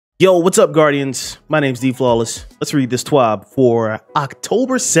Yo, what's up, Guardians? My name's D Flawless. Let's read this TWAB for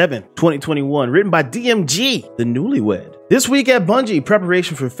October 7th, 2021, written by DMG, the newlywed. This week at Bungie,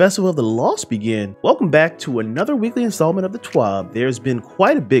 preparation for Festival of the Lost began. Welcome back to another weekly installment of the TWAB. There's been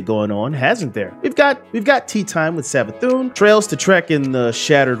quite a bit going on, hasn't there? We've got tea time with Savathun, trails to trek in the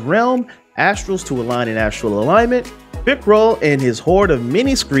Shattered Realm, astrals to align in astral alignment. Bickroll and his horde of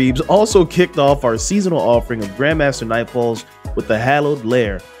mini screebs also kicked off our seasonal offering of Grandmaster Nightfalls with the Hallowed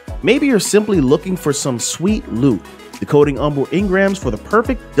Lair. Maybe you're simply looking for some sweet loot, decoding Umbral engrams for the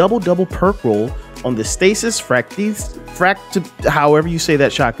perfect double perk roll on the Stasis however you say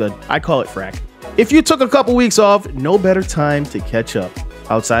that shotgun. I call it frack. If you took a couple weeks off, no better time to catch up.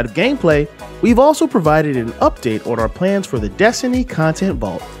 Outside of gameplay, we've also provided an update on our plans for the Destiny Content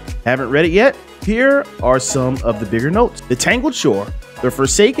Vault. Haven't read it yet? Here are some of the bigger notes. The Tangled Shore, the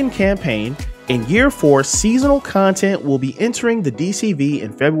Forsaken campaign, and Year 4 seasonal content will be entering the DCV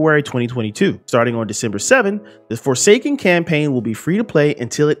in February 2022. Starting on December 7, the Forsaken campaign will be free to play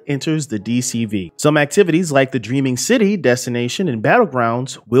until it enters the DCV. Some activities like the Dreaming City destination and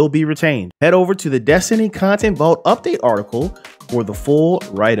Battlegrounds will be retained. Head over to the Destiny Content Vault update article for the full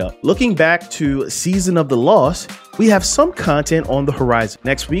write-up. Looking back to Season of the Lost, we have some content on the horizon.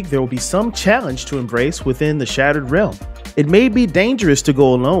 Next week, there will be some challenge to embrace within the Shattered Realm. It may be dangerous to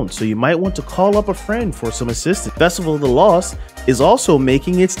go alone, so you might want to call up a friend for some assistance. Festival of the Lost is also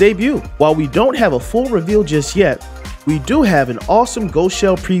making its debut. While we don't have a full reveal just yet, we do have an awesome Ghost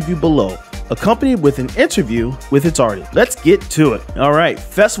Shell preview below, accompanied with an interview with its artist. Let's get to it. All right,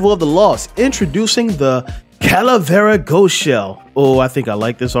 Festival of the Lost, introducing the Calavera Ghost Shell. Oh, I think I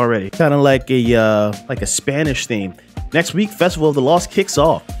like this already. Kind of like a Spanish theme. Next week, Festival of the Lost kicks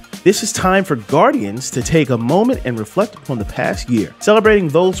off. This is time for Guardians to take a moment and reflect upon the past year, celebrating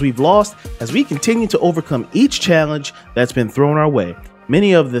those we've lost as we continue to overcome each challenge that's been thrown our way.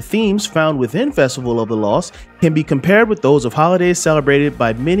 Many of the themes found within Festival of the Lost can be compared with those of holidays celebrated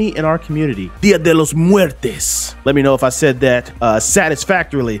by many in our community. Dia de los Muertes. Let me know if I said that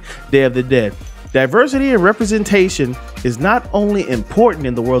satisfactorily. Day of the Dead. Diversity and representation is not only important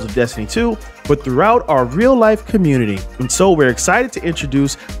in the worlds of Destiny 2, but throughout our real-life community. And so we're excited to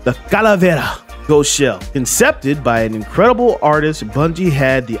introduce the Calavera Ghost Shell. Conceived by an incredible artist, Bungie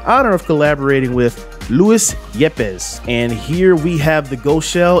had the honor of collaborating with Luis Yepes. And here we have the Ghost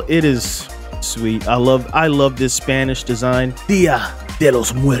Shell. It is sweet. I love this Spanish design. Dia de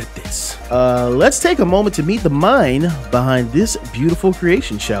los Muertes. Let's take a moment to meet the mind behind this beautiful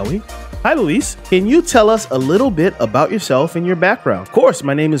creation, shall we? Hi, Luis. Can you tell us a little bit about yourself and your background? Of course,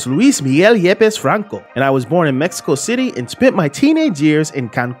 my name is Luis Miguel Yepes Franco, and I was born in Mexico City and spent my teenage years in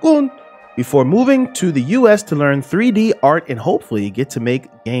Cancun before moving to the US to learn 3D art and hopefully get to make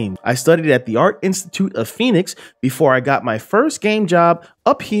games. I studied at the Art Institute of Phoenix before I got my first game job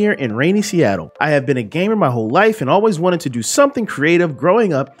up here in rainy Seattle. I have been a gamer my whole life and always wanted to do something creative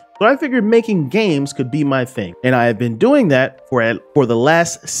growing up, so I figured making games could be my thing, and I have been doing that for the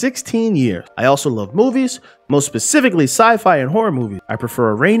last 16 years. I also love movies, most specifically sci-fi and horror movies. I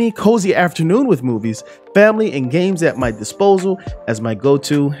prefer a rainy, cozy afternoon with movies, family, and games at my disposal as my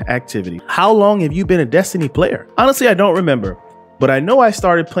go-to activity. How long have you been a Destiny player? Honestly, I don't remember, but I know I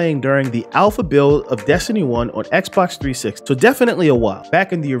started playing during the alpha build of Destiny 1 on Xbox 360, so definitely a while.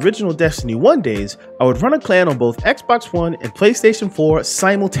 Back in the original Destiny 1 days, I would run a clan on both Xbox One and PlayStation 4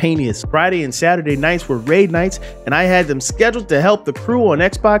 simultaneous. Friday and Saturday nights were raid nights, and I had them scheduled to help the crew on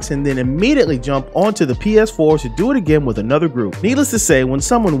Xbox and then immediately jump onto the PS4 to do it again with another group. Needless to say, when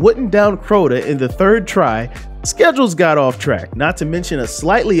someone wouldn't down Crota in the third try, schedules got off track, not to mention a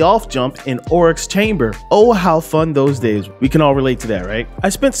slightly off jump in Oryx Chamber. Oh, how fun those days were. We can all relate to that, right? I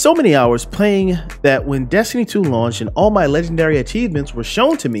spent so many hours playing that when Destiny 2 launched and all my legendary achievements were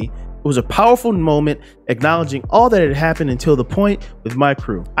shown to me, it was a powerful moment acknowledging all that had happened until the point with my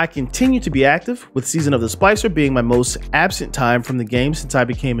crew. I continue to be active, with Season of the Splicer being my most absent time from the game since I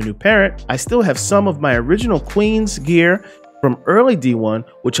became a new parent. I still have some of my original Queen's gear from early D1,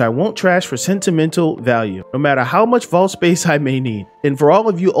 which I won't trash for sentimental value, no matter how much vault space I may need. And for all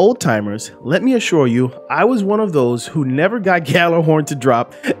of you old timers, let me assure you, I was one of those who never got Gjallarhorn to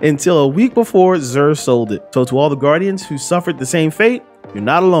drop until a week before Xur sold it. So to all the Guardians who suffered the same fate, you're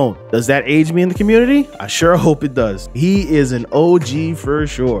not alone. Does that age me in the community? I sure hope it does. He is an OG for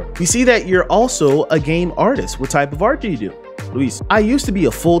sure. We see that you're also a game artist. What type of art do you do? Luis. I used to be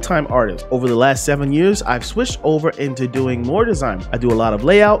a full-time artist. Over the last 7 years, I've switched over into doing more design. I do a lot of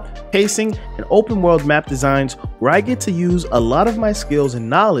layout, pacing, and open world map designs where I get to use a lot of my skills and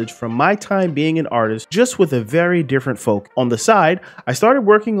knowledge from my time being an artist, just with a very different focus. On the side, I started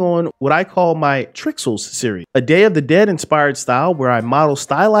working on what I call my Trixels series, a Day of the Dead inspired style where I model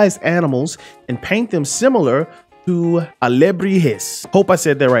stylized animals and paint them similar to alebrijes. Hope I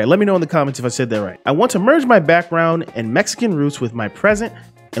said that right. Let me know in the comments if I said that right. I want to merge my background and Mexican roots with my present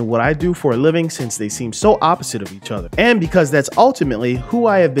and what I do for a living, since they seem so opposite of each other. And because that's ultimately who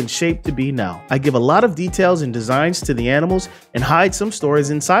I have been shaped to be now. I give a lot of details and designs to the animals and hide some stories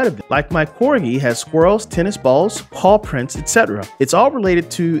inside of them. Like my corgi has squirrels, tennis balls, paw prints, etc. It's all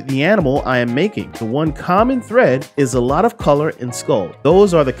related to the animal I am making. The one common thread is a lot of color and skull.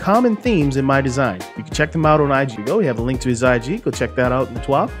 Those are the common themes in my design. You can check them out on IG. We have a link to his IG. Go check that out in the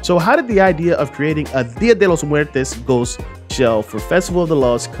TWAB. So how did the idea of creating a Dia de los Muertos ghost shell for Festival of the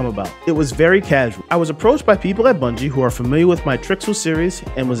Lost come about? It was very casual. I was approached by people at Bungie who are familiar with my Trixel series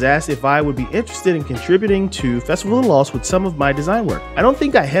and was asked if I would be interested in contributing to Festival of the Lost with some of my design work. I don't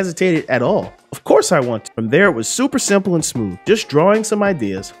think I hesitated at all. Of course I want to. From there, it was super simple and smooth. Just drawing some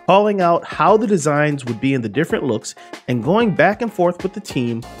ideas, calling out how the designs would be in the different looks, and going back and forth with the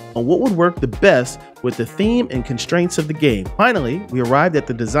team on what would work the best with the theme and constraints of the game. Finally, we arrived at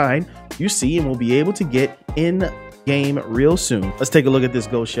the design you see and will be able to get in game real soon. Let's take a look at this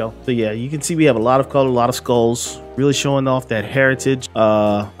ghost shell. So yeah, you can see we have a lot of color, a lot of skulls, really showing off that heritage.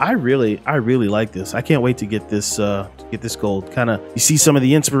 I really like this. I can't wait to get this gold. Kind of, you see some of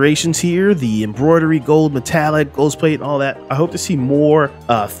the inspirations here, the embroidery, gold, metallic, ghost plate, and all that. I hope to see more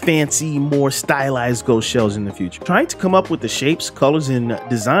fancy, more stylized ghost shells in the future. Trying to come up with the shapes, colors, and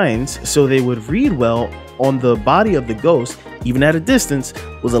designs so they would read well on the body of the ghost, even at a distance,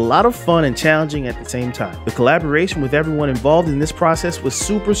 was a lot of fun and challenging at the same time. The collaboration with everyone involved in this process was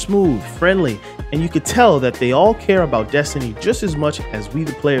super smooth, friendly, and you could tell that they all care about Destiny just as much as we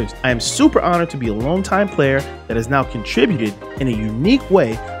the players. I am super honored to be a longtime player that has now contributed in a unique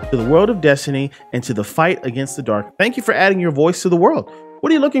way to the world of Destiny and to the fight against the dark. Thank you for adding your voice to the world.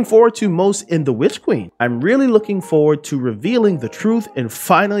 What are you looking forward to most in The Witch Queen? I'm really looking forward to revealing the truth and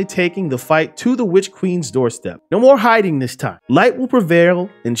finally taking the fight to the Witch Queen's doorstep. No more hiding this time. Light will prevail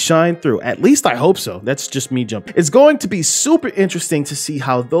and shine through. At least I hope so. That's just me jumping. It's going to be super interesting to see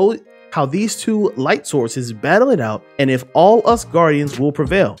how these two light sources battle it out and if all us guardians will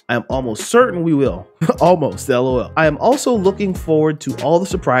prevail. I am almost certain we will. Almost, LOL. I am also looking forward to all the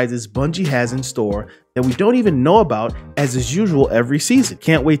surprises Bungie has in store that we don't even know about, as is usual every season.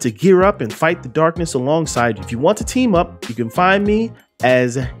 Can't wait to gear up and fight the darkness alongside you. If you want to team up, you can find me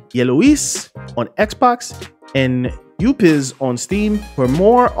as Yeluis on Xbox and Upiz on Steam. For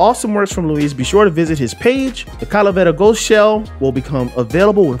more awesome works from Luis, be sure to visit his page. The Calavera Ghost Shell will become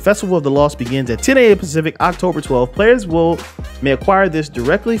available when Festival of the Lost begins at 10 a.m. Pacific, October 12th. Players may acquire this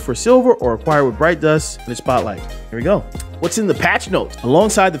directly for silver or acquire with Bright Dust in the Spotlight. Here we go. What's in the patch notes?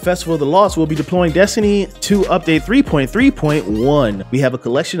 Alongside the Festival of the Lost, we'll be deploying Destiny 2 Update 3.3.1. We have a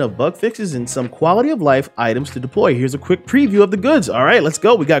collection of bug fixes and some quality of life items to deploy. Here's a quick preview of the goods. All right, let's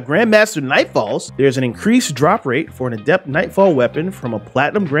go. We got Grandmaster Nightfalls. There's an increased drop rate for an adept Nightfall weapon from a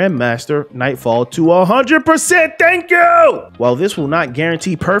Platinum Grandmaster Nightfall to 100%. Thank you! While this will not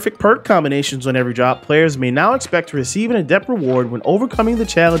guarantee perfect perk combinations on every drop, players may now expect to receive an adept reward when overcoming the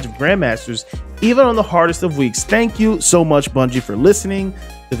challenge of Grandmasters, even on the hardest of weeks. Thank you so much, Bungie, for listening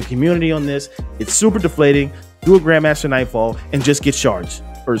to the community on this. It's super deflating. Do a Grandmaster Nightfall and just get shards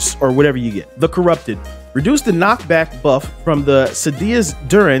or whatever you get. The Corrupted. Reduce the knockback buff from the Sadia's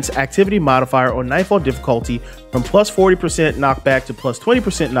Durance activity modifier on Nightfall difficulty from plus 40% knockback to plus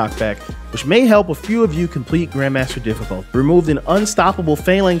 20% knockback, which may help a few of you complete Grandmaster difficulty. Removed an unstoppable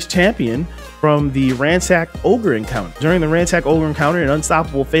Phalanx champion from the Ransack Ogre encounter. During the Ransack Ogre encounter, an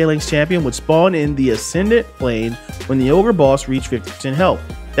unstoppable Phalanx champion would spawn in the Ascendant Plane when the Ogre boss reached 50% health.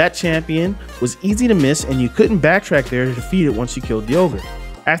 That champion was easy to miss and you couldn't backtrack there to defeat it once you killed the Ogre.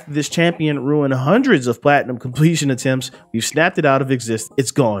 After this champion ruined hundreds of platinum completion attempts, we've snapped it out of existence. It's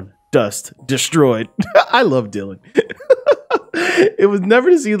gone. Dust. Destroyed. I love Dylan. It was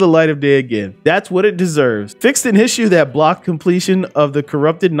never to see the light of day again. That's what it deserves. Fixed an issue that blocked completion of the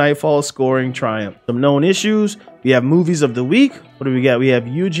Corrupted Nightfall scoring triumph. Some known issues. We have movies of the week. What do we got? We have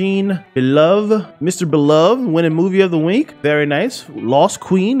Eugene Beloved, Mr. Beloved, winning movie of the week. Very nice. Lost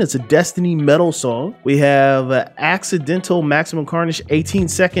Queen. It's a Destiny metal song. We have Accidental Maximum Carnage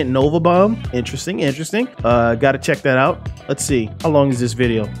 18-second Nova Bomb. Interesting, interesting. Got to check that out. Let's see. How long is this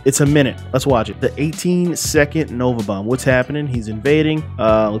video? It's a minute. Let's watch it. The 18-second Nova Bomb. What's happening? He's invading.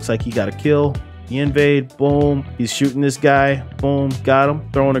 Looks like he got a kill. He invade, boom. He's shooting this guy, boom, got him.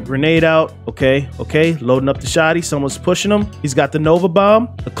 Throwing a grenade out, okay, loading up the shotty. Someone's pushing him. He's got the Nova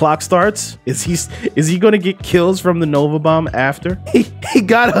Bomb. The clock starts. Is he gonna get kills from the Nova Bomb after? He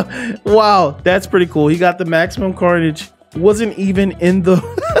got a, wow, that's pretty cool. He got the maximum carnage. Wasn't even in the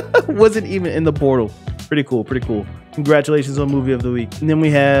portal. Pretty cool, pretty cool. Congratulations on movie of the week. And then we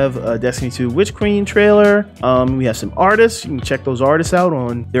have Destiny 2 Witch Queen trailer. We have some artists. You can check those artists out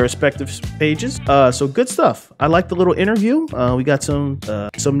on their respective pages. So good stuff. I like the little interview. We got some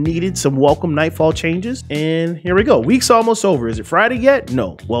welcome Nightfall changes. And here we go. Week's almost over. Is it Friday yet?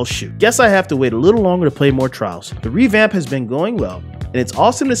 No. Well, shoot. Guess I have to wait a little longer to play more Trials. The revamp has been going well, and it's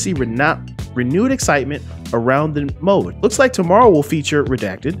awesome to see renewed excitement around the mode. Looks like tomorrow will feature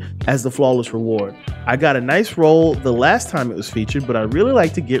Redacted as the flawless reward. I got a nice roll the last time it was featured, but I really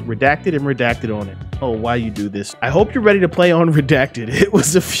like to get Redacted and Redacted on it. Oh, why you do this? I hope you're ready to play on Redacted. It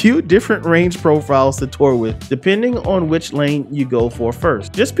was a few different range profiles to tour with, depending on which lane you go for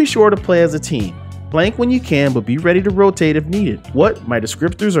first. Just be sure to play as a team. Flank when you can, but be ready to rotate if needed. What? My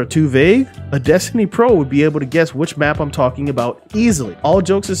descriptors are too vague? A Destiny Pro would be able to guess which map I'm talking about easily. All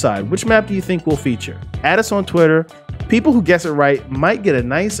jokes aside, which map do you think will feature? Add us on Twitter. People who guess it right might get a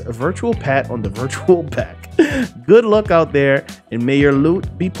nice virtual pat on the virtual back. Good luck out there, and may your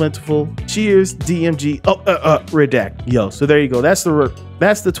loot be plentiful. Cheers, DMG. Redact. Yo, so there you go. That's the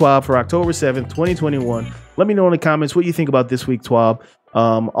TWAB for October 7th, 2021. Let me know in the comments what you think about this week TWAB.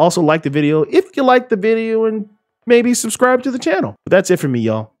 Also like the video if you like the video, and maybe subscribe to the channel. But that's it for me,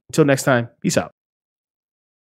 y'all. Until next time, peace out.